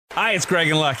Hi, it's Greg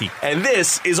and Lucky. And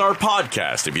this is our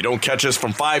podcast. If you don't catch us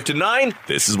from 5 to 9,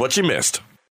 this is what you missed.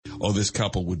 Oh, this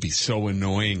couple would be so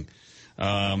annoying.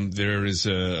 There is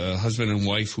a husband and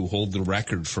wife who hold the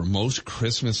record for most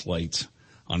Christmas lights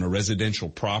on a residential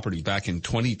property. Back in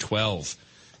 2012,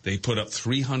 they put up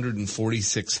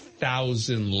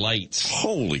 346,000 lights.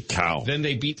 Holy cow. Then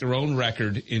they beat their own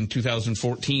record in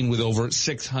 2014 with over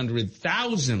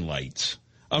 600,000 lights.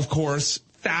 Of course,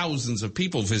 thousands of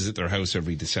people visit their house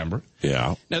every December.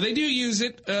 Yeah. Now, they do use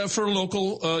it for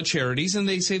local charities, and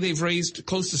they say they've raised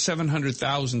close to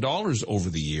 $700,000 over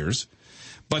the years.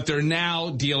 But they're now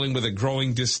dealing with a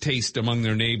growing distaste among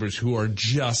their neighbors who are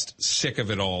just sick of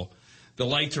it all. The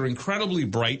lights are incredibly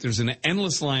bright. There's an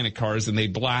endless line of cars, and they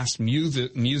blast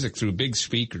music through big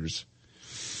speakers.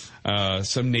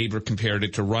 Some neighbor compared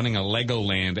it to running a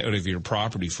Legoland out of your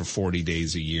property for 40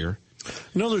 days a year.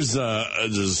 You know, there's a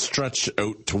stretch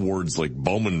out towards like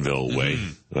Bowmanville way.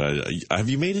 Have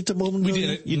you made it to Bowmanville? We did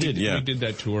it. You did, yeah. We did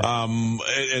that tour.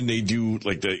 And they do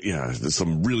like there's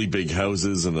some really big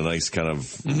houses and a nice kind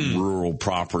of rural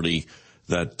property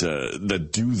that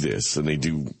do this, and they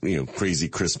do, crazy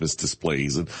Christmas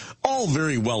displays, and all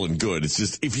very well and good. It's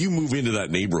just, if you move into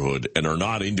that neighborhood and are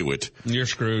not into it, you're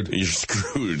screwed. You're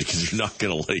screwed because you're not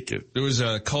going to like it. There was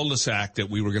a cul-de-sac that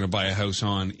we were going to buy a house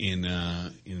on in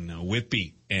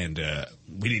Whitby, and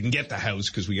we didn't get the house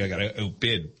because we got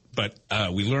outbid. But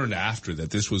we learned after that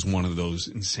this was one of those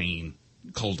insane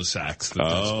cul-de-sacs and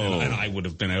I would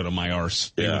have been out of my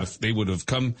arse. They would have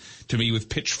come to me with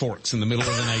pitchforks in the middle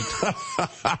of the night.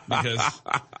 Because,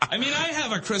 I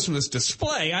have a Christmas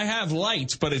display. I have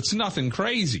lights, but it's nothing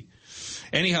crazy.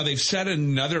 Anyhow, they've set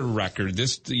another record.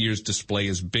 This year's display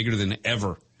is bigger than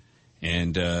ever.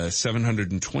 And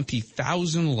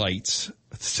 720,000 lights,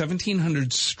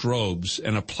 1,700 strobes,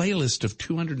 and a playlist of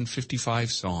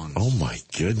 255 songs. Oh, my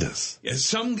goodness. Yeah,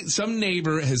 some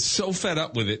neighbor has so fed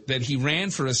up with it that he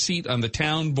ran for a seat on the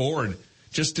town board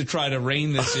just to try to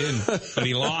rein this in, but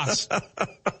he lost.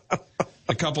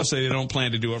 The couple say they don't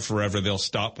plan to do it forever. They'll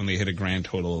stop when they hit a grand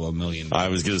total of $1 million. I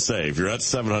was going to say, if you're at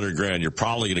 $700,000, you're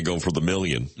probably going to go for the $1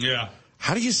 million. Yeah.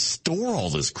 How do you store all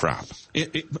this crap?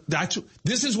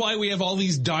 This is why we have all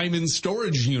these diamond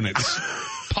storage units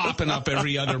popping up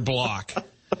every other block.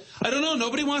 I don't know.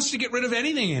 Nobody wants to get rid of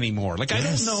anything anymore. I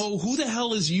don't know who the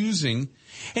hell is using.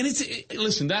 And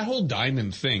listen, that whole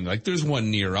diamond thing, there's one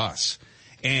near us.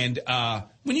 And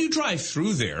when you drive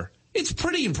through there, it's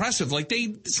pretty impressive.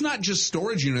 It's not just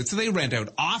storage units. They rent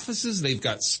out offices. They've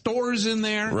got stores in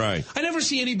there. Right. I never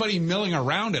see anybody milling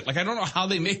around it. I don't know how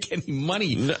they make any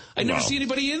money. No, I never see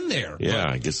anybody in there. Yeah,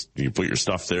 I guess you put your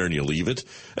stuff there and you leave it.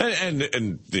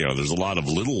 And there's a lot of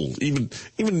little, even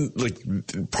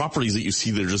properties that you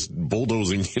see they're just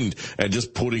bulldozing and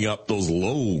just putting up those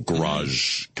low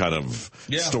garage kind of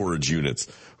storage units.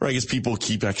 Or I guess people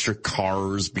keep extra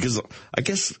cars because I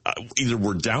guess either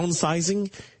we're downsizing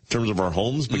in terms of our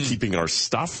homes, but keeping our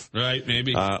stuff. Right,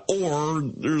 maybe. Or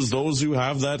there's those who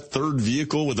have that third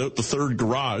vehicle without the third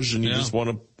garage, and you just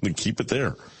want to keep it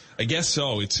there. I guess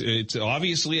so. It's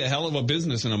obviously a hell of a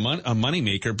business and a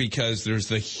moneymaker, because there's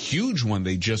the huge one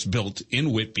they just built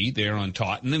in Whitby there on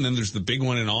Taunton, and then there's the big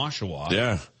one in Oshawa.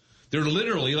 Yeah. They're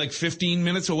literally 15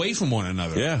 minutes away from one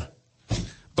another. Yeah.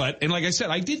 And like I said,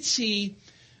 I did see...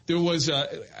 There was,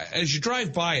 as you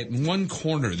drive by it, in one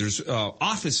corner, there's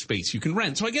office space you can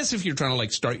rent. So I guess if you're trying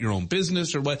to start your own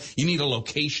business or what, you need a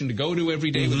location to go to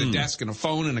every day with a desk and a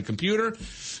phone and a computer.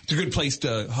 It's a good place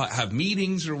to have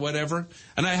meetings or whatever.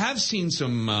 And I have seen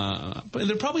some, but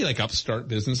they're probably upstart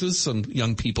businesses, some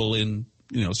young people in,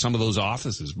 some of those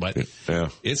offices, but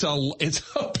it's a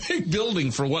big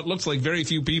building for what looks like very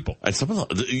few people. And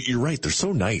you're right, they're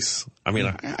so nice.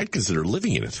 I'd consider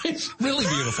living in it. It's really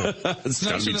beautiful. It's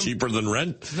got to be cheaper than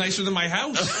rent. It's nicer than my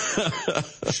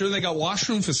house. Sure, they got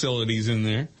washroom facilities in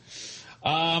there.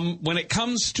 When it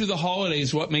comes to the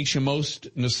holidays, what makes you most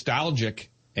nostalgic?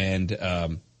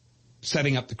 And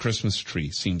setting up the Christmas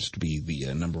tree seems to be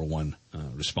the number one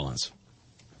response.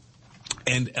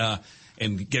 And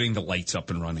getting the lights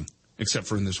up and running, except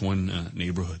for in this one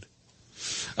neighborhood.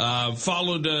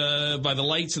 Followed by the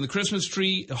lights and the Christmas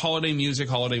tree, holiday music,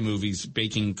 holiday movies,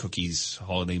 baking cookies,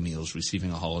 holiday meals,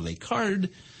 receiving a holiday card.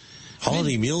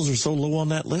 Holiday meals are so low on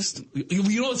that list?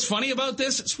 You know what's funny about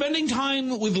this? Spending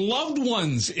time with loved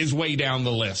ones is way down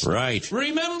the list. Right.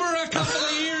 Remember a couple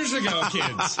of years ago,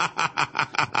 kids?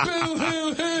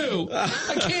 Boo-hoo-hoo.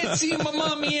 I can't see my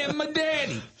mommy and my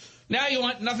daddy. Now you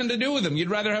want nothing to do with them. You'd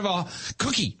rather have a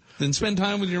cookie Then spend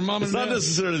time with your mom and dad. It's not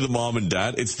necessarily the mom and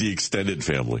dad. It's the extended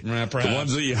family. Perhaps. The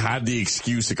ones that you had the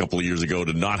excuse a couple of years ago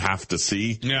to not have to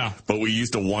see. Yeah. But we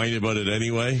used to whine about it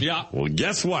anyway. Yeah. Well,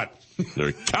 guess what?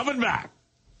 They're coming back.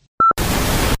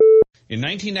 In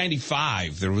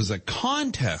 1995, there was a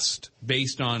contest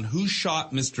based on who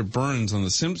shot Mr. Burns on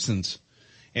The Simpsons,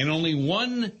 and only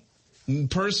one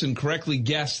person correctly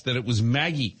guessed that it was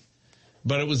Maggie.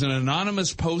 But it was an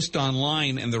anonymous post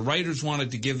online, and the writers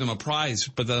wanted to give them a prize.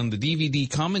 But on the DVD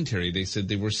commentary, they said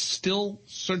they were still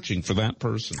searching for that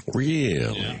person.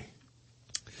 Really? Yeah.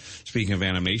 Speaking of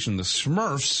animation, the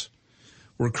Smurfs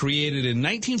were created in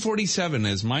 1947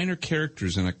 as minor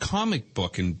characters in a comic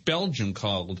book in Belgium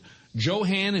called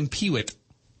Johan and Peewit.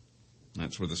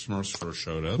 That's where the Smurfs first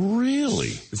showed up.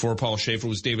 Really? Before Paul Schaefer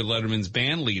was David Letterman's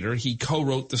band leader, he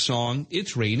co-wrote the song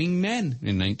It's Raining Men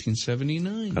in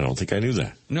 1979. I don't think I knew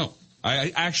that. No.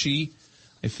 I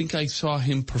think I saw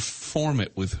him perform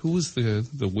it with, who was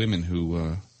the women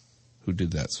who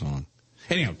did that song?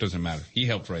 Anyhow, it doesn't matter. He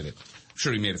helped write it. I'm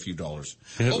sure he made a few dollars.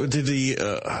 Did he,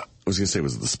 I was going to say,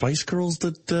 was it the Spice Girls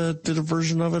that did a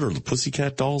version of it, or the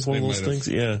Pussycat Dolls, one of those things?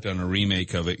 Yeah. Done a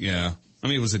remake of it, yeah. I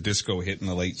mean, it was a disco hit in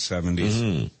the late 70s.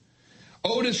 Mm-hmm.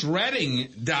 Otis Redding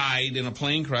died in a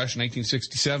plane crash in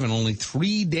 1967, only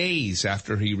 3 days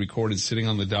after he recorded Sitting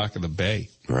on the Dock of the Bay.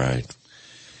 Right.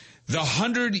 The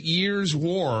 100 Years'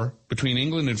 War between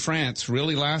England and France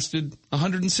really lasted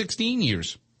 116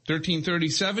 years,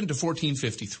 1337 to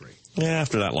 1453. Yeah,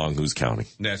 after that long, who's counting?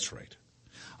 That's right.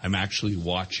 I'm actually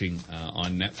watching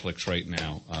on Netflix right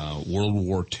now World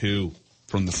War II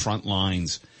from the front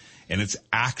lines. And it's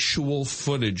actual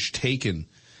footage taken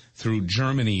through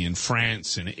Germany and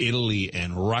France and Italy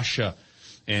and Russia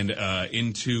and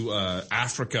into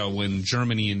Africa when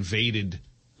Germany invaded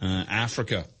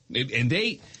Africa. And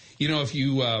they, you know, if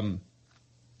you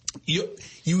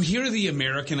hear the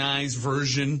Americanized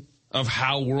version of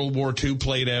how World War II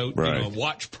played out, right. You know,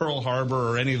 watch Pearl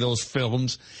Harbor or any of those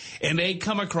films, and they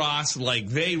come across like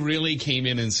they really came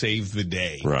in and saved the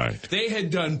day. Right. They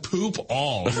had done poop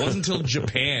all. It wasn't until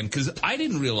Japan, because I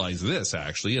didn't realize this,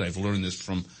 actually, and I've learned this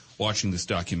from watching this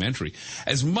documentary.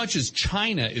 As much as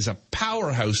China is a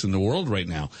powerhouse in the world right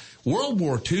now, World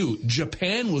War II,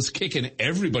 Japan was kicking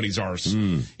everybody's arse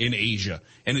in Asia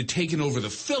and had taken over the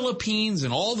Philippines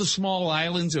and all the small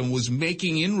islands and was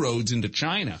making inroads into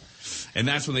China. And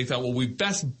that's when they thought, well, we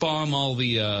best bomb all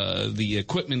the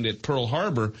equipment at Pearl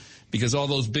Harbor because all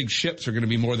those big ships are going to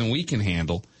be more than we can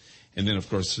handle. And then, of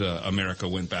course, America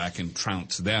went back and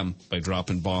trounced them by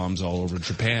dropping bombs all over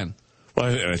Japan.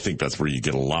 Well, I think that's where you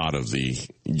get a lot of the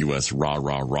U.S.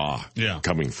 rah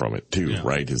coming from it, too,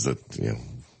 right? Is that, you know,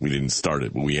 we didn't start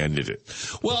it, but we ended it.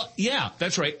 Well, yeah,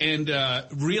 that's right. And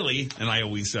really, and I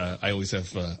always have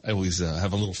a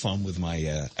little fun with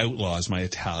my outlaws, my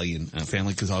Italian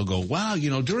family, because I'll go, wow, you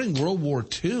know, during World War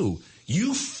II,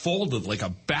 you folded like a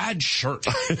bad shirt.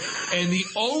 And the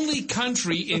only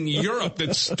country in Europe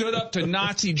that stood up to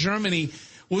Nazi Germany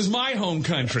was my home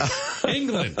country,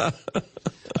 England.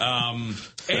 And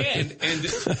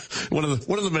one of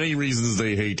the many reasons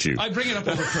they hate you. I bring it up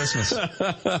over Christmas.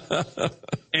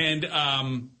 And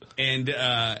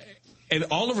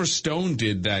Oliver Stone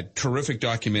did that terrific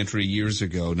documentary years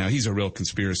ago. Now, he's a real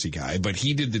conspiracy guy, but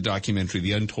he did the documentary,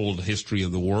 The Untold History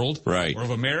of the World. Right. Or of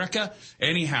America.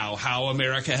 Anyhow, how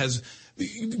America has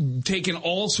taken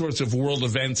all sorts of world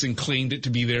events and claimed it to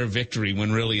be their victory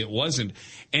when really it wasn't.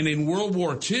 And in World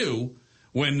War II,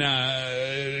 when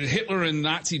Hitler and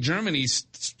Nazi Germany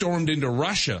stormed into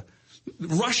Russia,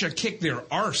 Russia kicked their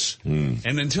arse. And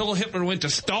until Hitler went to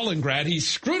Stalingrad, he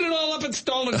screwed it all up at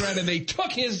Stalingrad, and they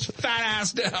took his fat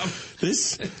ass down.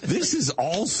 This is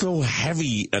also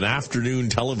heavy an afternoon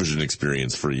television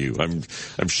experience for you.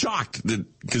 I'm shocked that,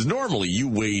 because normally you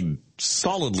wade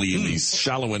solidly in the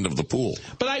shallow end of the pool.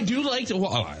 But I do like to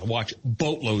watch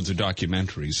boatloads of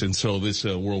documentaries, and so this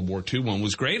World War II one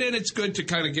was great, and it's good to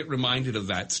kind of get reminded of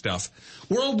that stuff.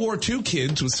 World War II,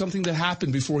 kids, was something that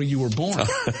happened before you were born.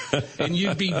 And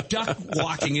you'd be duck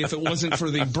walking if it wasn't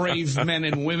for the brave men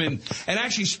and women. And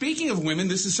actually, speaking of women,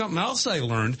 this is something else I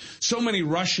learned. So many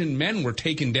Russian men were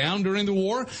taken down during the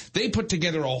war, they put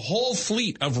together a whole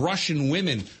fleet of Russian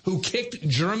women who kicked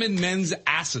German men's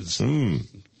asses.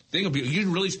 You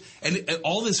really, and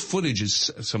all this footage is,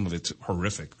 some of it's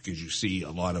horrific because you see a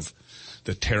lot of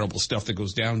the terrible stuff that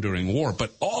goes down during war,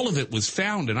 but all of it was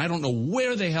found, and I don't know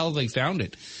where the hell they found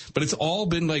it, but it's all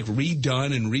been like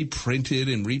redone and reprinted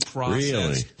and reprocessed.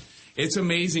 Really? It's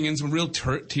amazing, and some real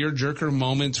tearjerker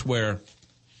moments where,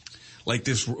 like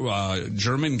this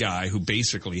German guy who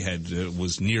basically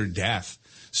was near death,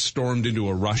 stormed into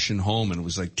a Russian home, and it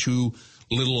was like two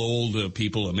little old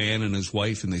people, a man and his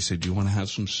wife, and they said, "Do you want to have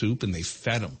some soup?" And they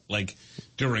fed him, like,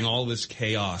 during all this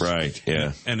chaos. Right,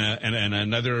 yeah. And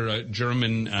another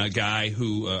German guy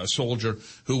a soldier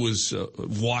who was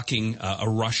walking a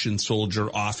Russian soldier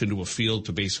off into a field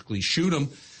to basically shoot him,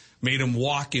 made him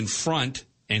walk in front,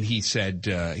 and he said,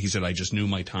 "I just knew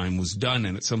my time was done."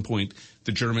 And at some point,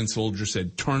 the German soldier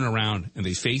said, "Turn around," and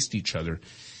they faced each other.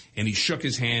 And he shook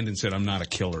his hand and said, "I'm not a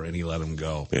killer," and he let him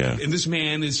go. Yeah. And this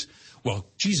man is... Well,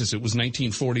 Jesus, it was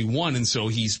 1941, and so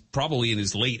he's probably in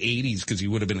his late 80s because he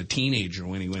would have been a teenager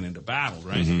when he went into battle,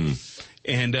 right? Mm-hmm.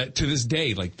 And to this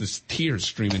day, like, this tears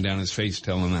streaming down his face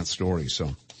telling that story.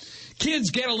 So,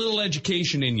 kids, get a little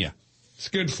education in you. It's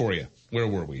good for you. Where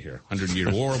were we here?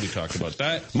 100-Year War, we talked about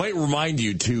that. Might remind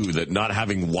you, too, that not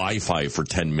having Wi-Fi for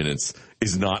 10 minutes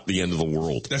is not the end of the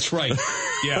world. That's right.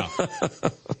 Yeah.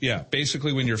 Yeah,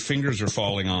 basically when your fingers are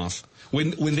falling off.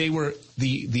 When they were,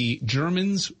 the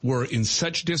Germans were in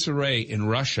such disarray in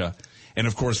Russia, and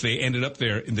of course they ended up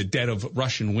there in the dead of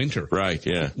Russian winter. Right,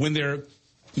 yeah. When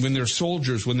their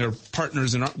soldiers, when their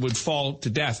partners would fall to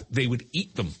death, they would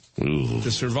eat them to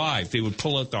survive. They would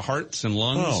pull out the hearts and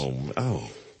lungs. Oh.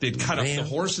 They'd cut up the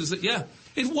horses. Yeah.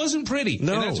 It wasn't pretty.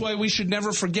 No. And that's why we should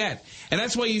never forget. And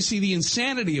that's why you see the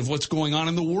insanity of what's going on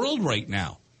in the world right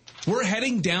now. We're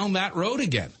heading down that road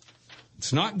again.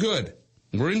 It's not good.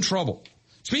 We're in trouble.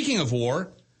 Speaking of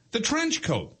war, the trench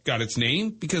coat got its name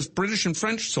because British and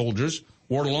French soldiers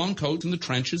wore long coats in the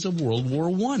trenches of World War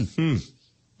I.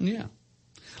 Yeah.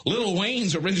 Lil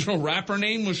Wayne's original rapper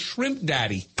name was Shrimp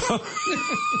Daddy.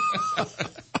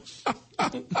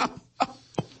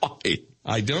 Why?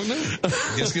 I don't know.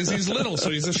 I guess because he's little, so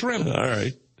he's a shrimp. All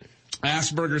right.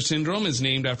 Asperger's syndrome is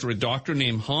named after a doctor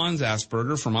named Hans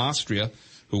Asperger from Austria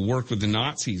who worked with the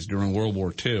Nazis during World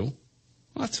War II.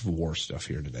 Lots of war stuff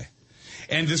here today.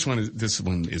 And this one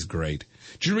is great.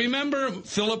 Do you remember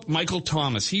Philip Michael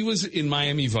Thomas? He was in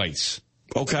Miami Vice.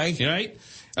 Okay. Right?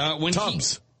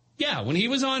 Tubbs. When he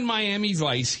was on Miami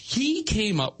Vice, he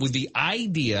came up with the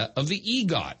idea of the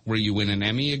EGOT, where you win an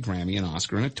Emmy, a Grammy, an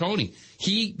Oscar, and a Tony.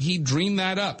 He dreamed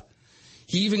that up.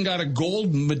 He even got a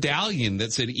gold medallion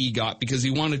that said EGOT because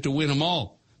he wanted to win them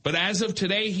all. But as of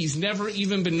today, he's never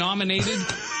even been nominated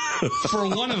for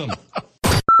one of them.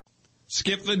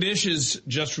 Skip the Dishes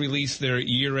just released their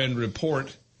year-end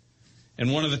report.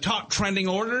 And one of the top trending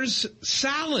orders,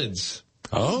 salads.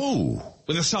 Oh.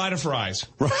 With a side of fries.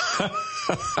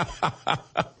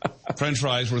 French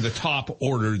fries were the top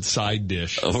ordered side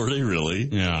dish. Oh, were they really?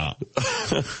 Yeah.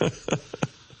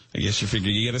 I guess you figure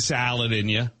you get a salad in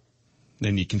you,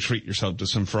 then you can treat yourself to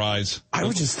some fries. I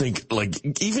would just think,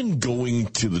 like, even going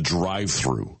to the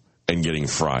drive-thru and getting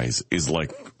fries is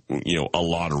like, a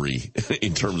lottery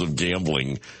in terms of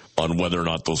gambling on whether or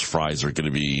not those fries are going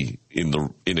to be in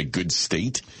a good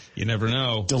state. You never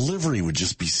know. Delivery would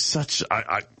just be such.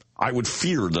 I would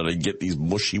fear that I'd get these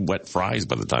mushy, wet fries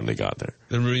by the time they got there.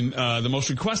 The most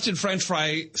requested French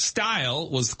fry style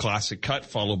was the classic cut,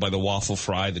 followed by the waffle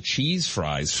fry, the cheese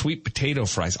fries, sweet potato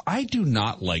fries. I do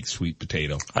not like sweet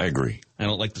potato. I agree. I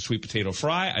don't like the sweet potato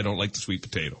fry. I don't like the sweet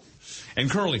potato. And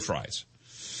curly fries.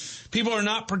 People are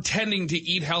not pretending to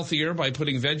eat healthier by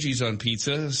putting veggies on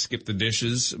pizza. Skip the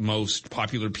Dishes' most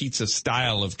popular pizza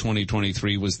style of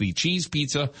 2023 was the cheese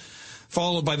pizza,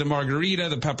 followed by the margarita,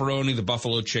 the pepperoni, the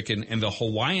buffalo chicken, and the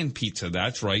Hawaiian pizza.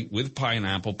 That's right, with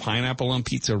pineapple. Pineapple on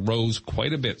pizza rose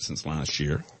quite a bit since last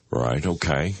year. Right,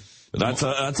 okay. That's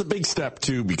a big step,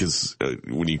 too, because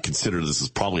when you consider this is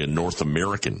probably a North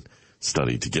American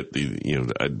study to get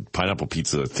pineapple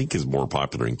pizza, I think, is more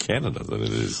popular in Canada than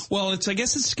it is. Well, I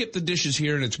guess it's Skip the Dishes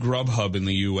here and it's Grubhub in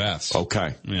the U.S.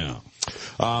 Okay. Yeah.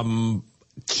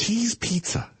 Cheese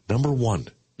pizza, number one.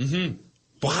 Mm-hmm.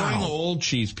 Wow. Old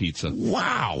cheese pizza.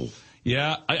 Wow.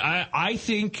 Yeah, I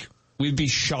think we'd be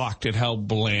shocked at how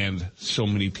bland so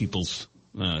many people's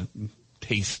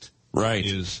taste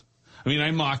is. I mean,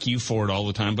 I mock you for it all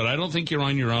the time, but I don't think you're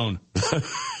on your own.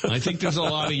 I think there's a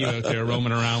lot of you out there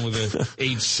roaming around with an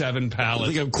age 7 palate. I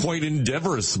think I'm quite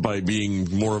endeavorous by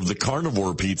being more of the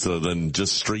carnivore pizza than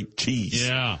just straight cheese.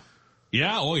 Yeah.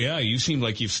 Yeah, oh yeah, you seem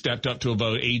like you've stepped up to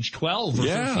about age 12 or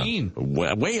 13.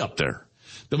 Way up there.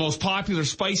 The most popular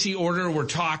spicy order were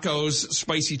tacos,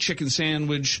 spicy chicken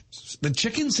sandwich. The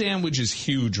chicken sandwich is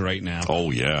huge right now. Oh,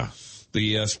 yeah.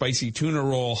 The spicy tuna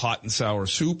roll, hot and sour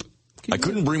soup. I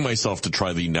couldn't bring myself to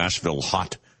try the Nashville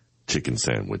hot chicken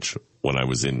sandwich when I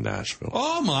was in Nashville.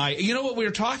 Oh, my. You know what? We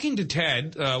were talking to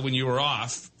Ted when you were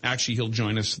off. Actually, he'll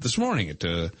join us this morning at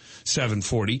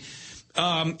 7:40.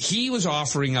 He was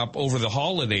offering up over the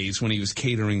holidays when he was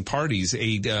catering parties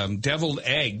a deviled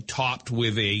egg topped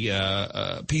with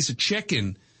a piece of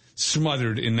chicken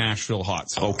smothered in Nashville hot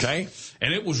sauce. Okay.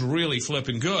 And it was really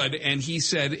flipping good. And he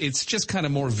said it's just kind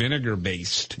of more vinegar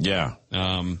based. Yeah.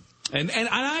 And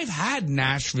I've had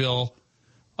Nashville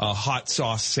hot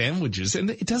sauce sandwiches, and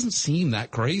it doesn't seem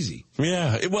that crazy.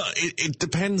 Yeah, it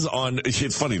depends on.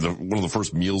 It's funny. One of the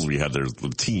first meals we had there, the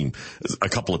team, a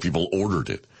couple of people ordered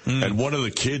it, and one of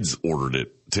the kids ordered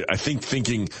it. I think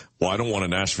thinking, well, I don't want a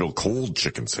Nashville cold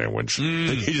chicken sandwich.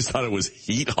 He just thought it was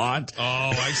heat hot. Oh,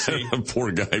 I see.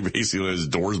 Poor guy basically had his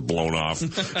doors blown off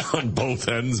on both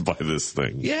ends by this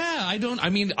thing. Yeah,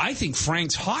 I think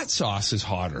Frank's hot sauce is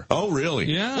hotter. Oh,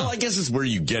 really? Yeah. Well, I guess it's where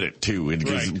you get it too,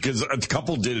 because a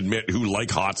couple did admit who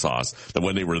like hot sauce that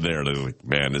when they were there, they were like,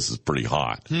 man, this is pretty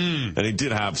hot. And they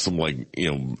did have some like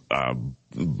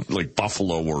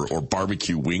buffalo or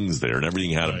barbecue wings there, and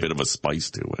everything had a bit of a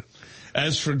spice to it.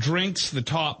 As for drinks, the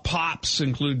top pops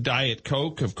include Diet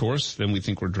Coke, of course. Then we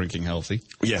think we're drinking healthy.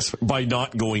 Yes, by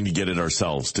not going to get it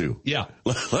ourselves, too. Yeah.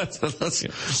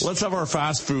 Let's have our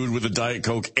fast food with a Diet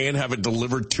Coke and have it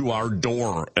delivered to our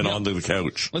door and onto the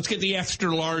couch. Let's get the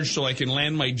extra large so I can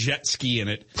land my jet ski in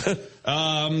it.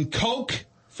 Coke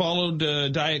followed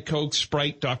Diet Coke,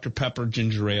 Sprite, Dr. Pepper,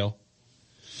 ginger ale.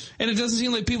 And it doesn't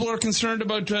seem like people are concerned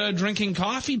about drinking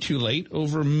coffee too late.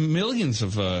 Over millions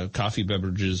of coffee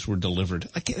beverages were delivered.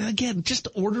 Again, just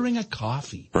ordering a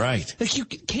coffee. Like you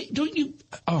can't, don't you?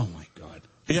 Oh my God.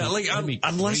 Yeah,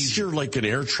 unless you're like an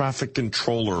air traffic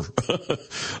controller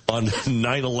on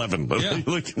 9/11,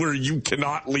 like where you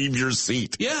cannot leave your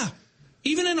seat. Yeah.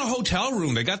 Even in a hotel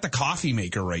room, they got the coffee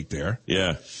maker right there.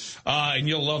 Yeah. And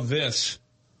you'll love this.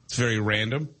 It's very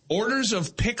random. Orders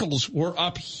of pickles were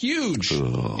up huge.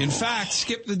 Oh. In fact,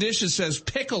 Skip the Dishes says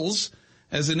pickles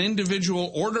as an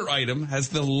individual order item has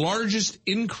the largest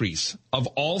increase of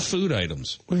all food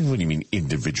items. What do you mean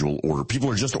individual order? People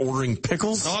are just ordering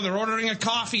pickles? Oh, they're ordering a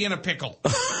coffee and a pickle.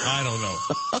 I don't know.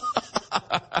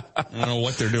 I don't know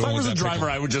what they're doing. If I was with a driver,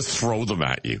 I would just throw them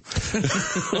at you.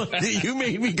 You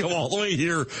made me go all the way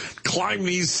here, climb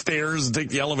these stairs, and take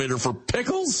the elevator for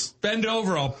pickles? Bend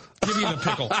over, I'll give you the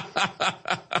pickle.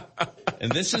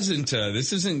 And this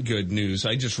isn't good news.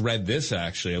 I just read this,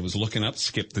 actually. I was looking up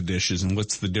Skip the Dishes and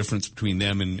what's the difference between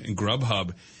them and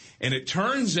Grubhub. And it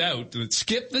turns out that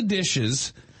Skip the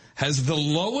Dishes has the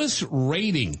lowest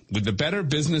rating with the Better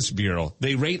Business Bureau.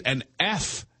 They rate an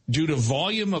F due to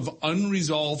volume of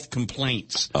unresolved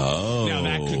complaints. Oh. Now,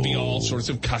 that could be all sorts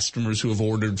of customers who have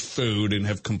ordered food and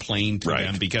have complained to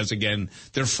them because, again,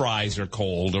 their fries are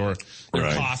cold or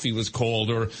their coffee was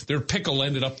cold or their pickle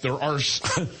ended up their arse.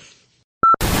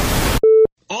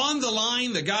 On the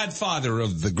line, the godfather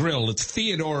of the grill. It's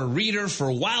Theodore Reeder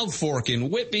for Wild Fork in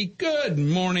Whitby. Good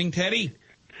morning, Teddy.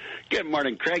 Good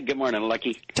morning, Craig. Good morning,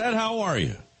 Lucky. Ted, how are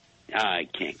you? I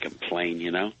can't complain,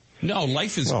 you know. No,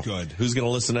 life is good. Who's going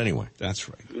to listen anyway? That's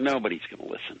right. Nobody's going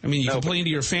to listen. I mean, you complain to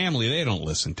your family, they don't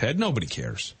listen, Ted. Nobody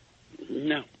cares.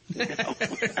 No.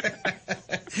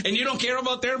 And you don't care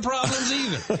about their problems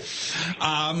either.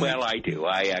 Well, I do.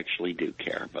 I actually do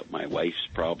care about my wife's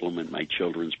problem and my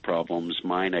children's problems.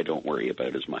 Mine, I don't worry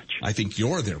about as much. I think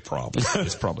you're their problem.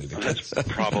 Is probably the case. That's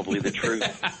probably the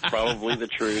truth. Probably the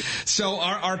truth. So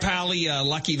our pally,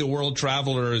 Lucky the World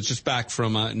Traveler, is just back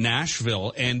from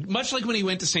Nashville. And much like when he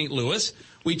went to St. Louis,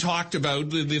 we talked about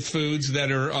the foods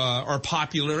that are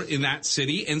popular in that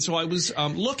city. And so I was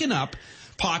looking up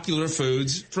popular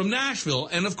foods from Nashville,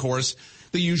 and of course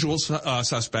the usual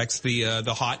suspects, the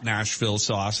hot Nashville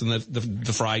sauce and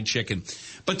the fried chicken.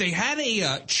 But they had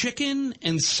a chicken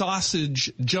and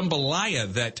sausage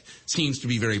jambalaya that seems to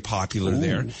be very popular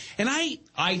there. And I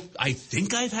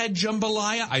think I've had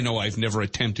jambalaya. I know I've never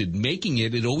attempted making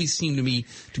it. It always seemed to me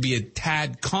to be a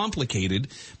tad complicated.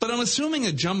 But I'm assuming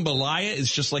a jambalaya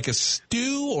is just like a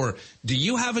stew, or do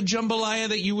you have a jambalaya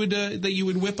that you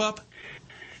would whip up?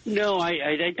 No,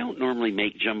 I don't normally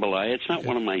make jambalaya. It's not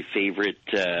one of my favorite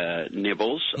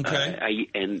nibbles. Okay.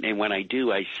 And when I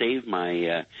do, I save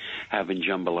my having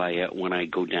jambalaya when I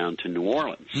go down to New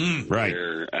Orleans,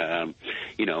 where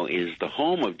is the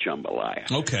home of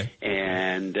jambalaya. Okay.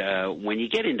 And when you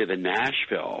get into the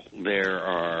Nashville,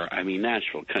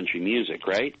 Nashville country music,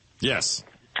 right? Yes.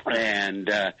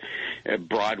 And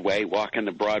Broadway, walking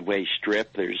the Broadway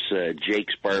Strip, there's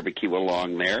Jake's Barbecue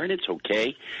along there, and it's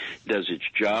okay. Does its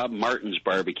job. Martin's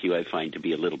Barbecue I find to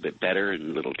be a little bit better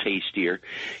and a little tastier.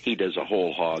 He does a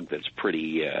whole hog that's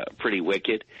pretty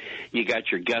wicked. You got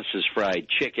your Gus's Fried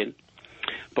Chicken.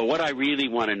 But what I really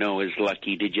want to know is,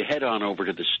 Lucky, did you head on over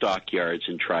to the stockyards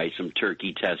and try some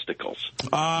turkey testicles?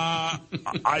 I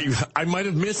might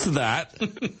have missed that.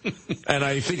 And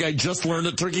I think I just learned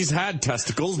that turkeys had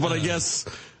testicles, but I guess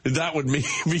that would be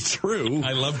true.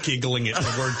 I love giggling at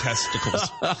the word testicles.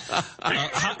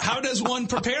 How does one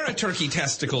prepare a turkey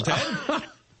testicle, Ted?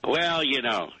 Well, you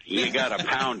got to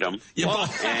pound them. You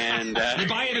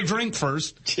buy it a drink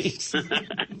first. Jeez.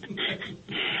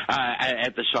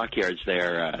 At the stockyards,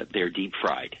 they're deep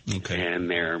fried, and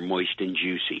they're moist and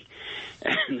juicy.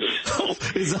 And so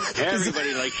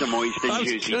everybody likes a moist and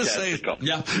juicy testicle.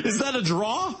 Is that a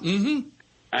draw? Mm-hmm.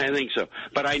 I think so.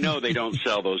 But I know they don't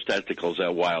sell those testicles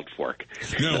at Wild Fork.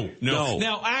 No.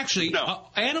 Now, actually,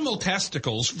 animal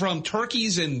testicles from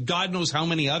turkeys and God knows how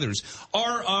many others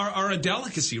are a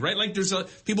delicacy, right? Like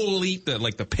people will eat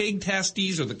the pig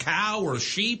testes or the cow or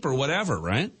sheep or whatever,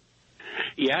 right?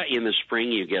 Yeah, in the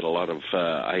spring you get a lot of,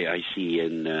 I see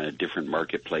in different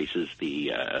marketplaces,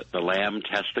 the lamb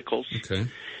testicles. Okay.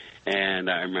 And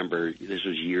I remember this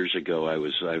was years ago. I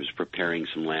was preparing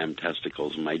some lamb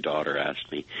testicles, and my daughter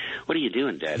asked me, "What are you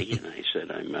doing, Daddy?" And I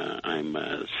said,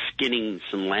 "I'm skinning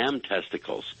some lamb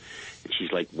testicles." And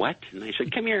she's like, "What?" And I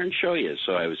said, "Come here and show you."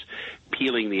 So I was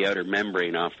peeling the outer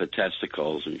membrane off the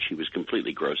testicles, and she was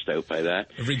completely grossed out by that.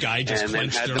 Every guy just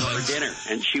clenched their legs. And then had them for dinner,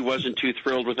 and she wasn't too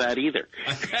thrilled with that either.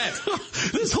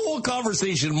 This whole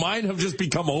conversation might have just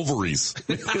become ovaries.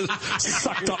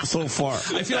 Sucked up so far.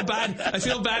 I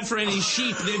feel bad for any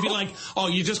sheep. They'd be like, "Oh,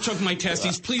 you just took my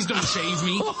testes. Please don't shave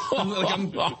me."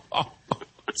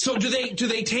 So do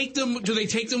they take them? Do they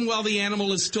take them while the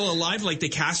animal is still alive? Like they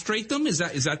castrate them? Is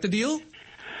that the deal?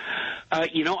 I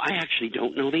actually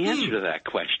don't know the answer to that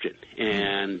question,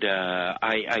 and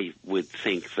I would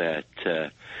think that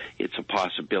it's a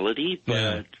possibility,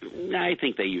 but I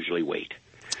think they usually wait.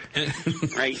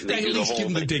 Right? They at least give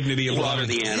them the dignity of slaughter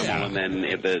the animal, and then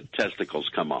the testicles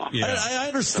come off. Yeah. I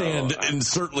understand in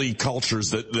certainly cultures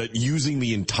that using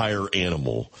the entire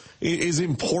animal is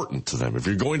important to them. If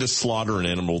you're going to slaughter an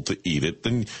animal to eat it,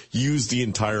 then use the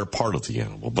entire part of the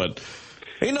animal. But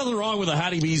ain't nothing wrong with a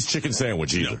Hattie B's chicken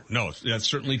sandwich either. No, that's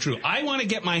certainly true. I want to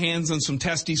get my hands on some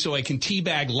testes so I can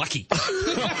teabag Lucky.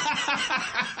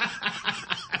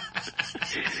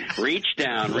 Reach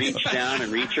down,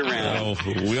 and reach around.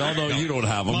 We all know you don't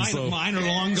have them. Mine are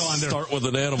long gone. Start with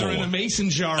an animal. They're in a mason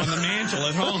jar on the mantle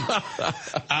at home.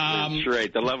 That's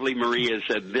right. The lovely Maria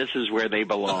said, "This is where they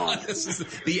belong." This is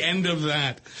the end of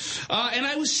that. And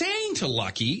I was saying to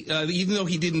Lucky, even though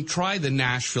he didn't try the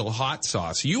Nashville hot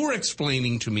sauce, you were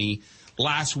explaining to me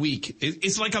last week,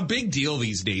 it's like a big deal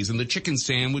these days, and the chicken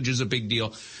sandwich is a big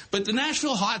deal. But the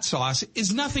Nashville hot sauce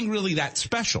is nothing really that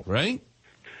special, right?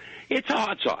 It's a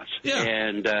hot sauce,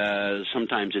 and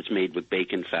sometimes it's made with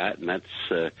bacon fat, and that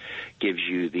gives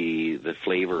you the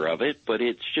flavor of it. But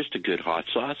it's just a good hot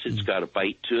sauce. It's got a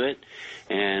bite to it,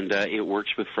 and it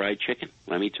works with fried chicken.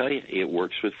 Let me tell you, it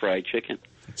works with fried chicken.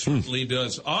 It certainly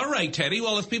does. All right, Teddy.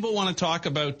 Well, if people want to talk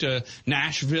about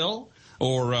Nashville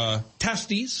or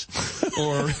testes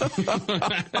or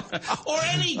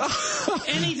anything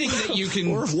that you can.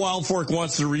 Or if Wild Fork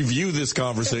wants to review this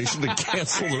conversation to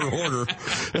cancel their order.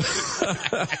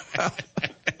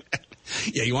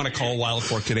 Yeah, you want to call Wild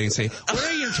Fork today and say, "Where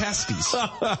are your testes?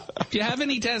 Do you have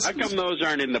any testes?" How come those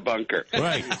aren't in the bunker?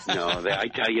 Right. No, I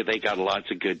tell you, they got lots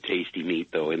of good, tasty meat,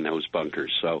 though, in those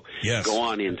bunkers. So go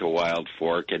on into Wild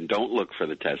Fork and don't look for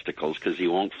the testicles because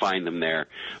you won't find them there.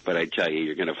 But I tell you,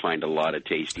 you're going to find a lot of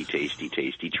tasty, tasty,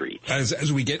 tasty treats.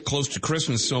 As we get close to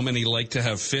Christmas, so many like to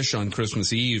have fish on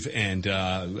Christmas Eve. And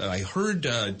I heard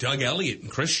Doug Elliott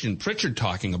and Christian Pritchard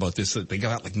talking about this, that they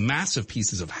got like massive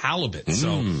pieces of halibut.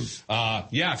 So,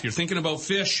 if you're thinking about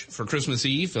fish for Christmas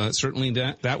Eve, certainly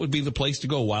that would be the place to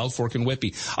go, Wild Fork and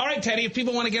Whitby. All right, Teddy, if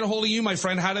people want to get a hold of you, my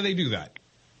friend, how do they do that?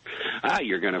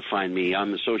 You're going to find me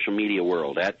on the social media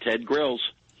world at Ted Grills.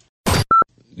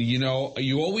 You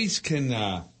always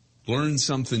can learn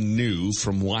something new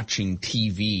from watching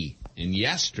TV. And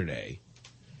yesterday,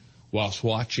 whilst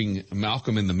watching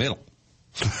Malcolm in the Middle,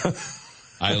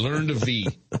 I learned of the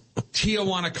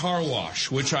Tijuana Car Wash,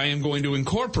 which I am going to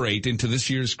incorporate into this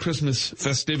year's Christmas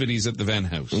festivities at the Venn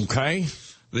House. Okay.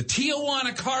 The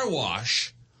Tijuana Car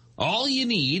Wash, all you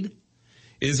need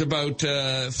is about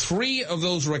 3 of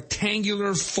those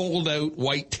rectangular fold-out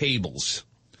white tables.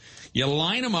 You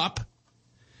line them up,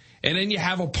 and then you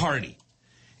have a party.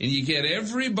 And you get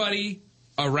everybody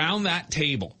around that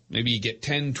table. Maybe you get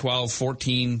 10, 12,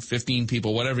 14, 15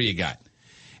 people, whatever you got.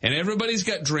 And everybody's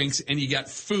got drinks, and you got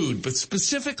food, but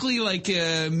specifically like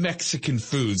Mexican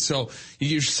food. So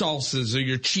your salsas or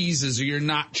your cheeses or your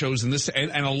nachos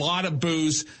and a lot of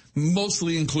booze,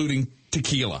 mostly including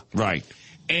tequila. Right.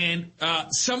 And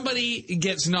somebody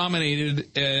gets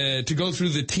nominated to go through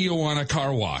the Tijuana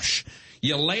Car Wash.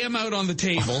 You lay them out on the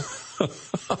table,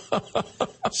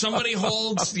 Somebody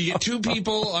holds, you get two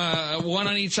people, one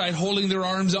on each side, holding their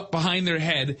arms up behind their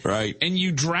head. Right. And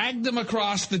you drag them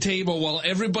across the table while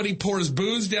everybody pours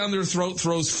booze down their throat,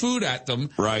 throws food at them.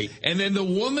 Right. And then the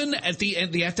woman at the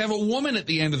end, you have to have a woman at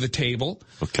the end of the table.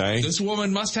 Okay. This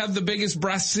woman must have the biggest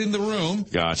breasts in the room.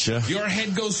 Gotcha. Your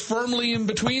head goes firmly in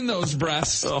between those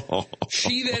breasts. Oh.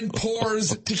 She then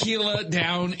pours tequila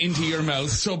down into your mouth.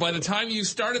 So by the time you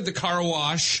started the car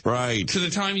wash, right, to the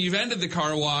time you've ended the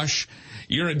car wash,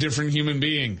 you're a different human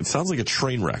being. It sounds like a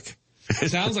train wreck.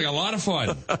 It sounds like a lot of fun.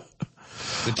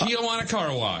 The Tijuana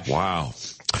car wash. Wow.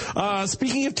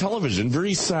 Speaking of television,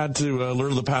 very sad to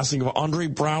learn of the passing of Andre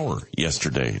Braugher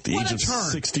yesterday at the age of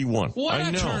 61. What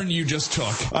a turn you just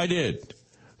took. I did.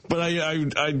 But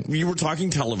you were talking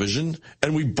television,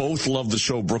 and we both love the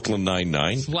show Brooklyn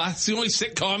Nine-Nine. Well, that's the only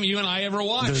sitcom you and I ever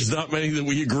watched. There's not many that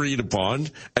we agreed upon,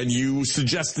 and you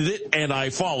suggested it, and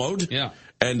I followed. Yeah.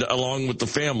 And along with the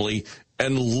family,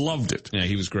 and loved it. Yeah,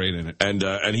 he was great in it.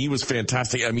 And he was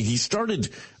fantastic. I mean, he started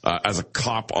as a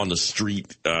cop on the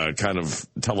street kind of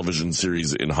television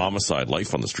series in Homicide,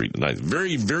 Life on the Street. And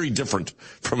very, very different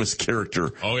from his character,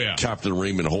 Captain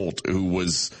Raymond Holt, who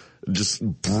was just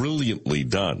brilliantly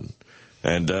done.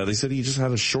 And they said he just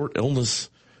had a short illness,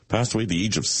 passed away at the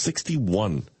age of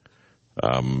 61.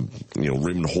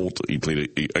 Raymond Holt, he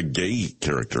played a gay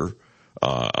character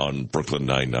on Brooklyn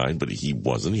Nine-Nine, but he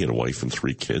wasn't. He had a wife and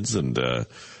 3 kids, and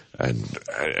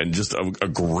just a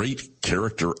great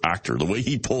character actor. The way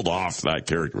he pulled off that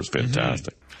character was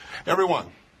fantastic. Mm-hmm. Everyone,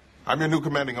 I'm your new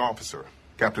commanding officer,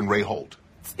 Captain Ray Holt.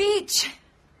 Speech.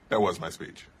 That was my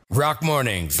speech. Rock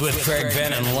Mornings with Craig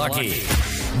Venn and Lucky.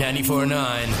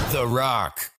 94.9 The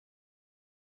Rock.